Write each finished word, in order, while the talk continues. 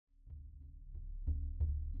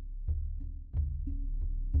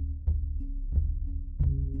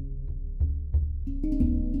All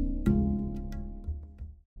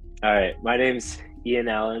right, my name's Ian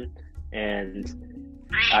Allen, and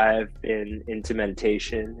I've been into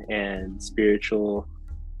meditation and spiritual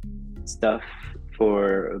stuff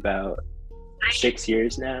for about 6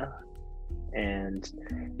 years now. And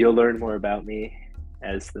you'll learn more about me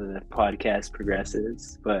as the podcast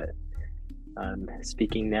progresses. But I'm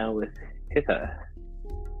speaking now with Hitha.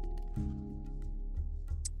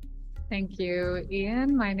 Thank you,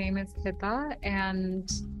 Ian. My name is Hitha,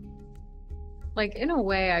 and in a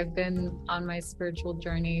way, I've been on my spiritual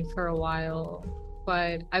journey for a while,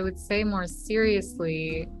 but I would say more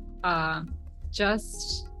seriously,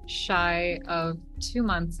 just shy of 2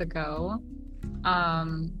 months ago.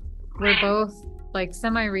 We're both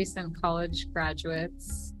semi-recent college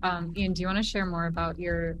graduates. Ian, do you want to share more about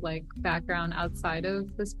your background outside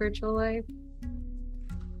of the spiritual life?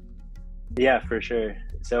 Yeah, for sure.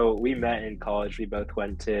 So we met in college. We both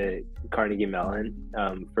went to Carnegie Mellon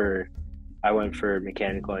I went for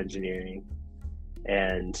mechanical engineering,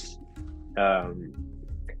 and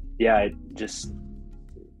I just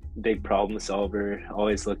big problem solver,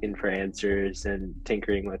 always looking for answers and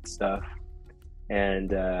tinkering with stuff.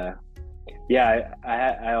 And I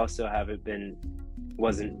also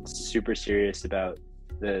wasn't super serious about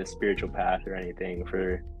the spiritual path or anything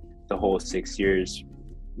for the whole 6 years.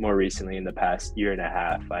 More recently, in the past year and a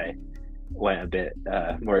half, I went a bit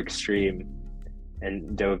more extreme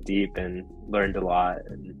and dove deep and learned a lot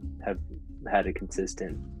and have had a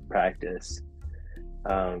consistent practice.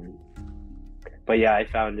 But yeah, I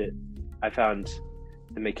found the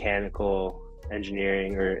mechanical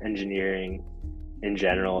engineering or engineering in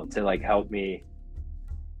general to help me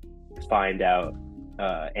find out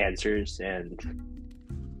answers and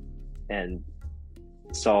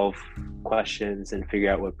solve questions and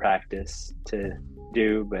figure out what practice to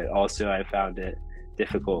do. But also I found it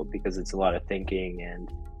difficult because it's a lot of thinking, and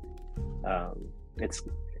it's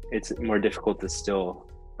more difficult to still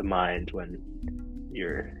the mind when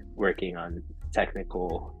you're working on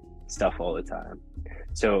technical stuff all the time.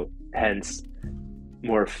 So hence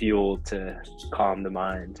more fuel to calm the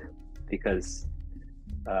mind, because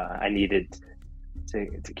I needed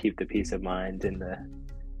to keep the peace of mind in the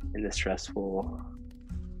stressful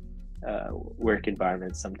work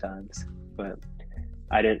environment sometimes. But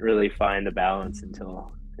I didn't really find the balance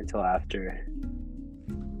until after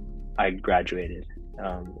I graduated,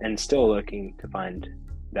 and still looking to find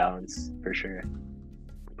balance for sure.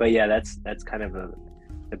 But yeah, that's kind of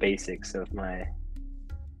the basics of my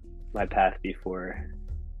path before.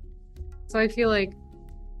 So I feel like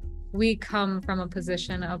we come from a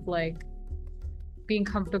position of being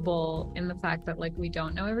comfortable in the fact that we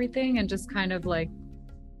don't know everything, and just kind of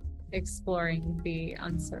exploring the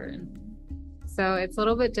uncertain. So it's a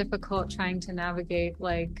little bit difficult trying to navigate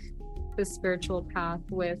the spiritual path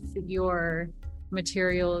with your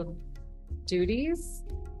material duties,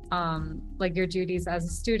 your duties as a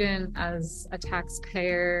student, as a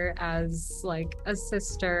taxpayer, as a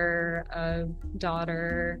sister, a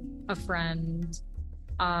daughter, a friend.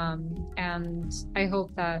 And I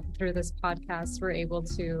hope that through this podcast, we're able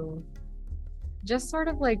to just sort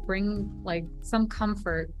of bring some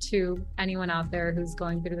comfort to anyone out there who's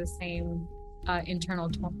going through the same internal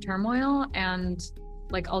turmoil, and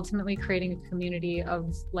ultimately creating a community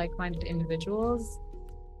of like-minded individuals.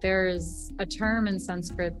 There's a term in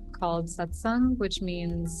Sanskrit called satsang, which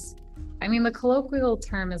means, the colloquial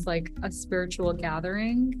term is a spiritual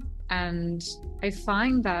gathering. And I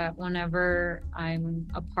find that whenever I'm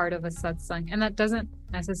a part of a satsang, and that doesn't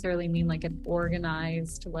necessarily mean an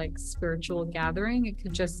organized spiritual gathering, it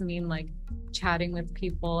could just mean chatting with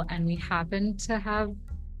people and we happen to have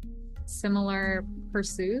similar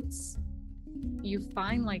pursuits, you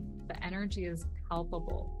find the energy is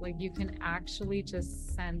palpable. You can actually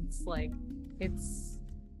just sense it's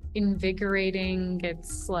invigorating.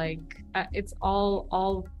 It's it's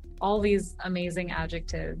all these amazing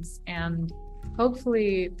adjectives. And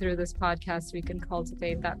hopefully through this podcast we can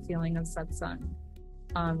cultivate that feeling of satsang,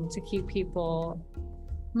 to keep people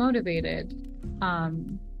motivated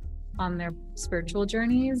on their spiritual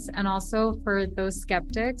journeys. And also for those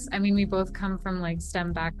skeptics, we both come from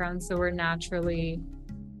STEM backgrounds, so we're naturally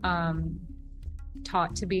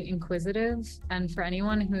taught to be inquisitive. And for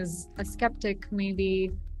anyone who's a skeptic,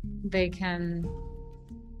 maybe they can,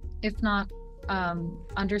 if not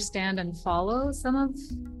understand and follow some of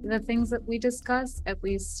the things that we discuss, at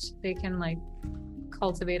least they can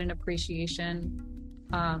cultivate an appreciation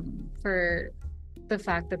for the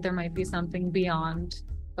fact that there might be something beyond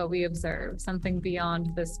what we observe, something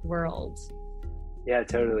beyond this world. Yeah,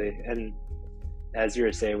 totally. And as you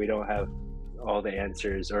were saying, we don't have all the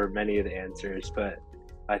answers or many of the answers, but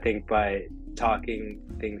I think by talking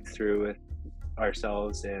things through with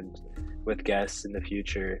ourselves and with guests in the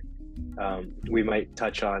future, we might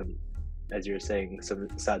touch on, as you're saying, some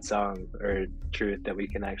satsang or truth that we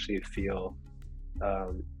can actually feel.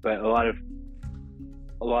 But a lot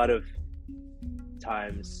of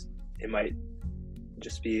times it might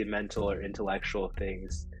just be mental or intellectual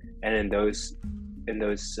things, and in those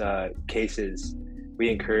cases, we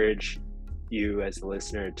encourage you as a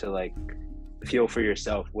listener to like feel for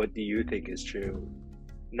yourself. What do you think is true?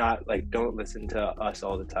 Not like, don't listen to us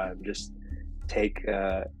all the time. Just take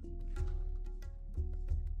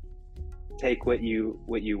what you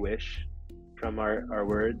wish from our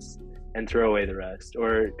words and throw away the rest,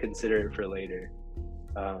 or consider it for later.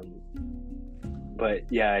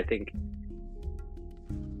 But yeah, I think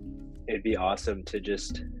it'd be awesome to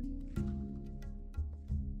just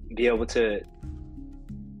be able to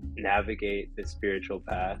navigate the spiritual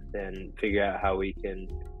path and figure out how we can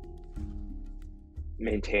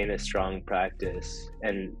maintain a strong practice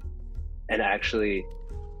and actually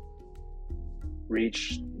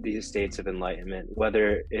reach these states of enlightenment,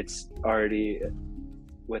 whether it's already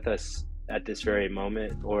with us at this very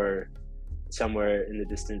moment or somewhere in the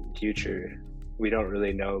distant future. We don't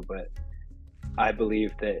really know, but I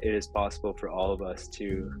believe that it is possible for all of us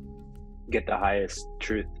to get the highest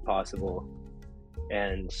truth possible.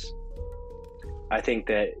 And I think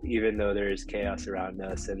that even though there is chaos around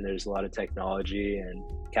us and there's a lot of technology and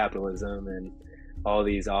capitalism and all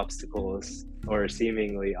these obstacles, or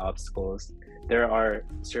seemingly obstacles, there are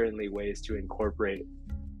certainly ways to incorporate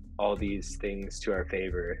all these things to our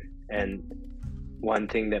favor. And one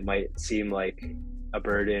thing that might seem like a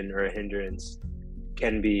burden or a hindrance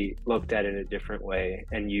can be looked at in a different way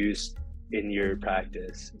and used in your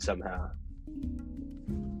practice somehow.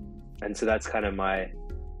 And so that's kind of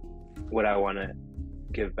what I want to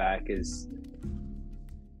give back is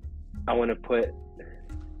I want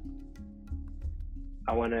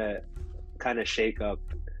to kind of shake up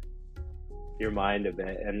your mind a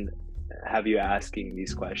bit and have you asking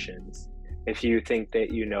these questions. If you think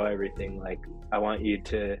that you know everything, like, I want you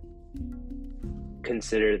to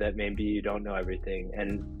consider that maybe you don't know everything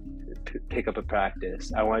and pick up a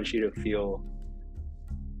practice. I want you to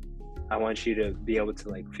be able to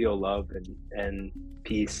like feel love and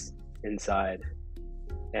peace inside.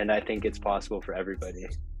 And I think it's possible for everybody.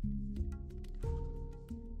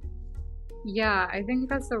 Yeah, I think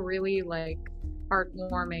that's a really like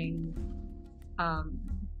heartwarming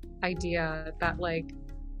idea that like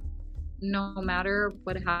no matter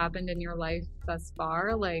what happened in your life thus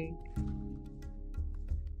far, like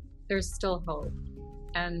there's still hope.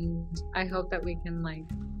 And I hope that we can like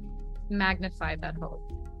magnify that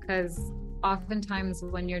hope, because oftentimes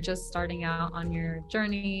when you're just starting out on your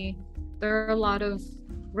journey, there are a lot of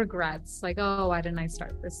regrets, like, oh, why didn't I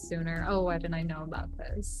start this sooner? Oh, why didn't I know about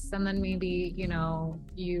this? And then maybe, you know,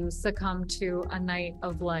 you succumb to a night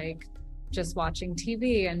of like just watching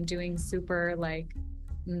TV and doing super like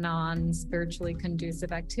non-spiritually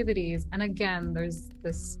conducive activities. And again, there's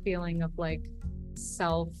this feeling of like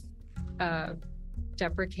self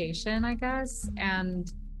deprecation, I guess.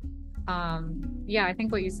 And yeah, I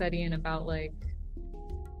think what you said, Ian, about like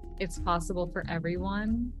it's possible for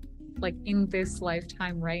everyone, like in this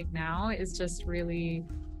lifetime right now, is just really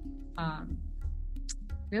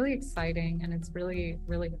really exciting. And it's really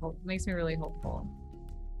makes me really hopeful.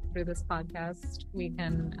 Through this podcast, we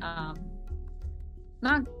can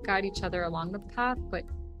not guide each other along the path, but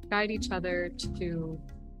guide each other to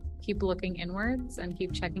keep looking inwards and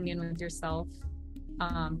keep checking in with yourself,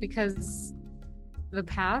 because the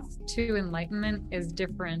path to enlightenment is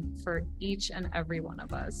different for each and every one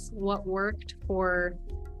of us. What worked for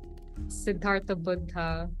Siddhartha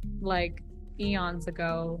Buddha like eons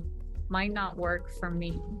ago might not work for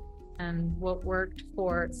me, and what worked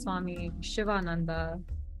for Swami Shivananda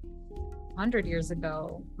 100 years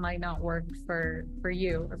ago might not work for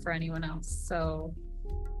you or for anyone else. So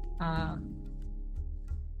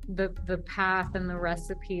the path and the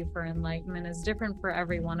recipe for enlightenment is different for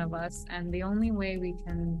every one of us, and the only way we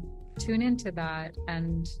can tune into that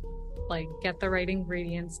and like get the right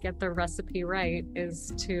ingredients, get the recipe right,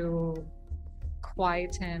 is to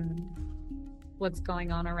quieten what's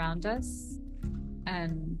going on around us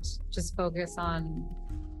and just focus on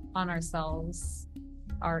ourselves,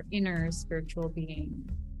 our inner spiritual being.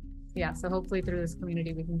 Yeah, so hopefully through this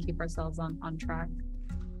community we can keep ourselves on track.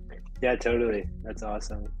 Yeah, totally. That's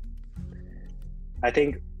awesome. I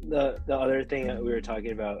think the other thing that we were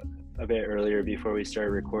talking about a bit earlier before we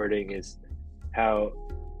started recording is how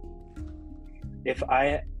if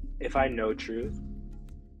I know truth,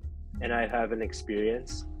 and I have an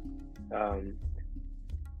experience,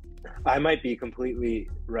 I might be completely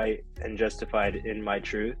right and justified in my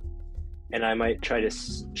truth, and I might try to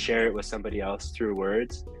share it with somebody else through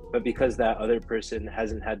words, but because that other person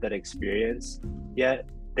hasn't had that experience yet,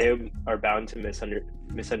 they are bound to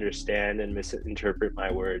misunderstand and misinterpret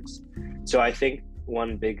my words. So I think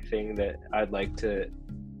one big thing that I'd like to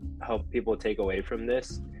help people take away from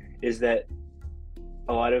this is that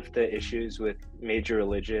a lot of the issues with major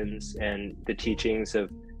religions and the teachings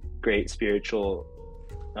of great spiritual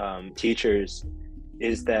teachers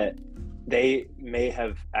is that they may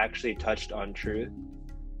have actually touched on truth,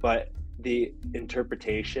 but the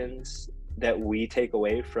interpretations that we take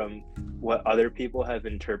away from what other people have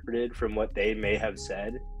interpreted from what they may have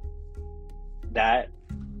said, that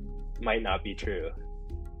might not be true.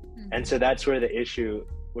 Mm-hmm. And so that's where the issue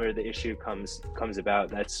comes about.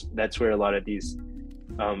 That's where a lot of these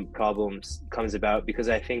problems comes about, because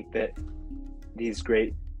I think that these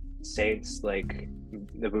great saints like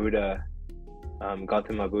the Buddha,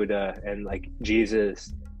 Gautama Buddha, and like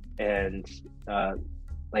Jesus, and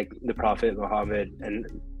like the Prophet Muhammad,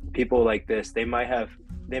 and people like this, they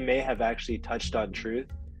may have actually touched on truth,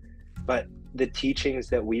 but the teachings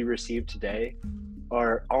that we receive today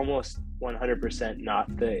are almost 100%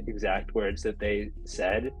 not the exact words that they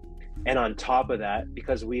said. And on top of that,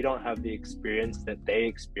 because we don't have the experience that they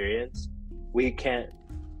experienced, we can't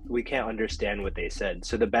understand what they said.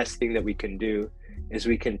 So the best thing that we can do is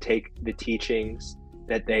we can take the teachings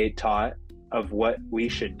that they taught of what we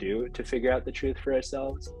should do to figure out the truth for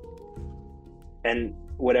ourselves, and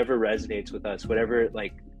whatever resonates with us, whatever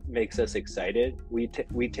like makes us excited, we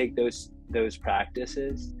take those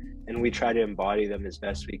practices and we try to embody them as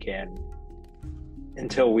best we can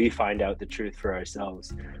until we find out the truth for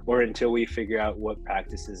ourselves, or until we figure out what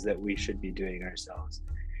practices that we should be doing ourselves.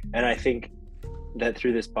 And I think that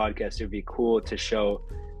through this podcast, it would be cool to show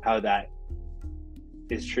how that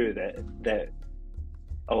is true, that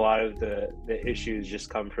a lot of the issues just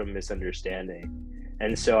come from misunderstanding.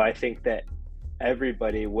 And so I think that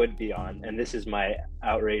everybody would be on, and this is my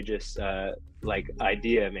outrageous like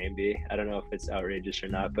idea, maybe, I don't know if it's outrageous or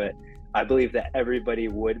not, but I believe that everybody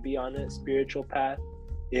would be on a spiritual path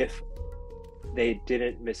if they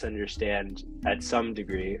didn't misunderstand at some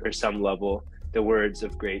degree or some level the words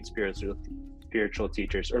of great spiritual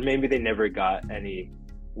teachers, or maybe they never got any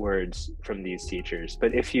words from these teachers.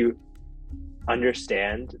 But if you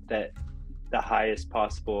understand that the highest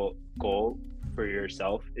possible goal for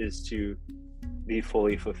yourself is to be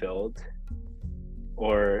fully fulfilled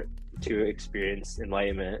or to experience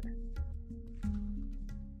enlightenment,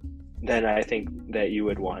 then I think that you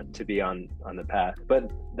would want to be on the path.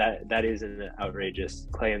 But that is an outrageous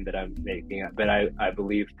claim that I'm making, but I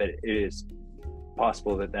believe that it is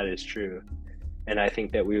possible that is true. And I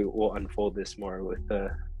think that we will unfold this more with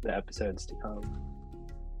the episodes to come.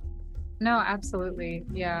 No, absolutely.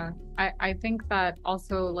 Yeah. I think that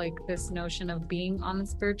also like this notion of being on the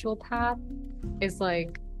spiritual path is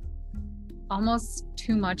like almost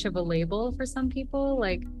too much of a label for some people.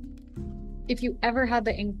 Like if you ever had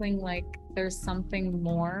the inkling like there's something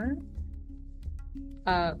more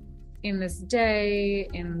in this day,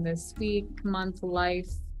 in this week, month, life,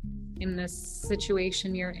 in this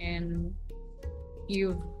situation you're in,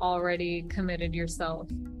 you've already committed yourself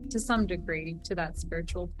to some degree to that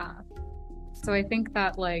spiritual path. So I think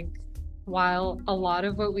that like while a lot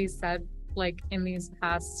of what we said like in these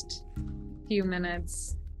past few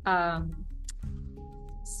minutes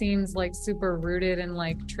seems like super rooted in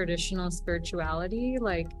like traditional spirituality,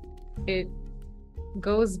 like it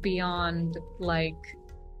goes beyond like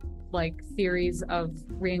theories of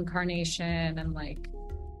reincarnation and like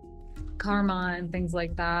karma and things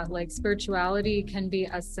like that. Like spirituality can be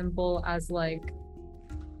as simple as like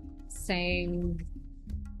saying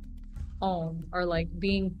Om, or like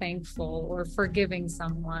being thankful, or forgiving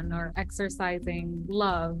someone, or exercising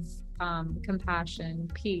love, compassion,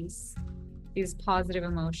 peace, these positive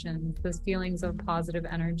emotions, those feelings of positive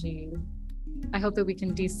energy. I hope that we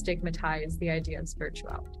can destigmatize the idea of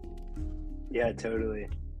spirituality. Yeah, totally.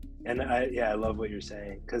 And I love what you're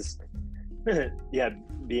saying, because yeah,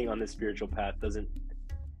 being on the spiritual path doesn't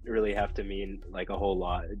really have to mean like a whole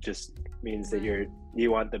lot. It just means that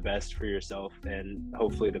you want the best for yourself and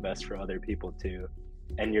hopefully the best for other people too,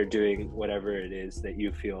 and you're doing whatever it is that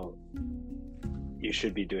you feel you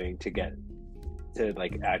should be doing to get to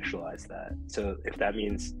like actualize that. So if that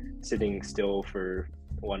means sitting still for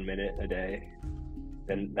 1 minute a day,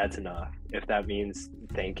 then that's enough. If that means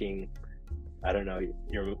thanking, I don't know,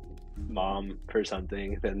 your mom for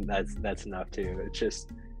something, then that's enough too. It's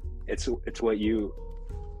just it's what you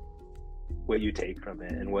what you take from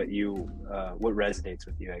it and what resonates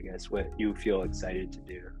with you, I guess, what you feel excited to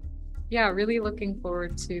do. Yeah, really looking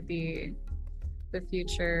forward to the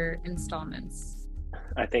future installments.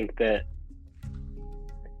 I think that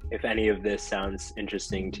if any of this sounds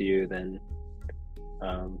interesting to you, then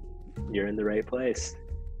you're in the right place.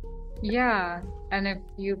 Yeah, and if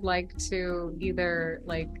you'd like to either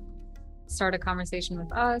like start a conversation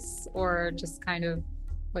with us or just kind of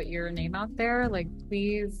put your name out there, like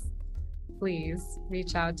please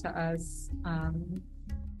reach out to us.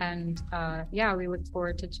 And yeah, we look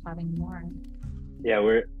forward to chatting more. Yeah,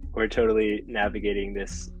 we're totally navigating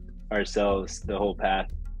this ourselves, the whole path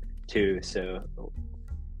too. So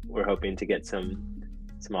we're hoping to get some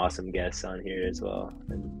awesome guests on here as well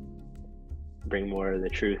and bring more of the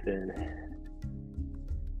truth in.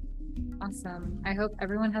 Awesome. I hope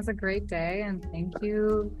everyone has a great day, and thank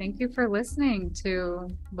you for listening to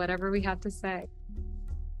whatever we had to say.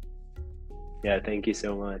 Yeah, thank you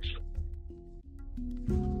so much.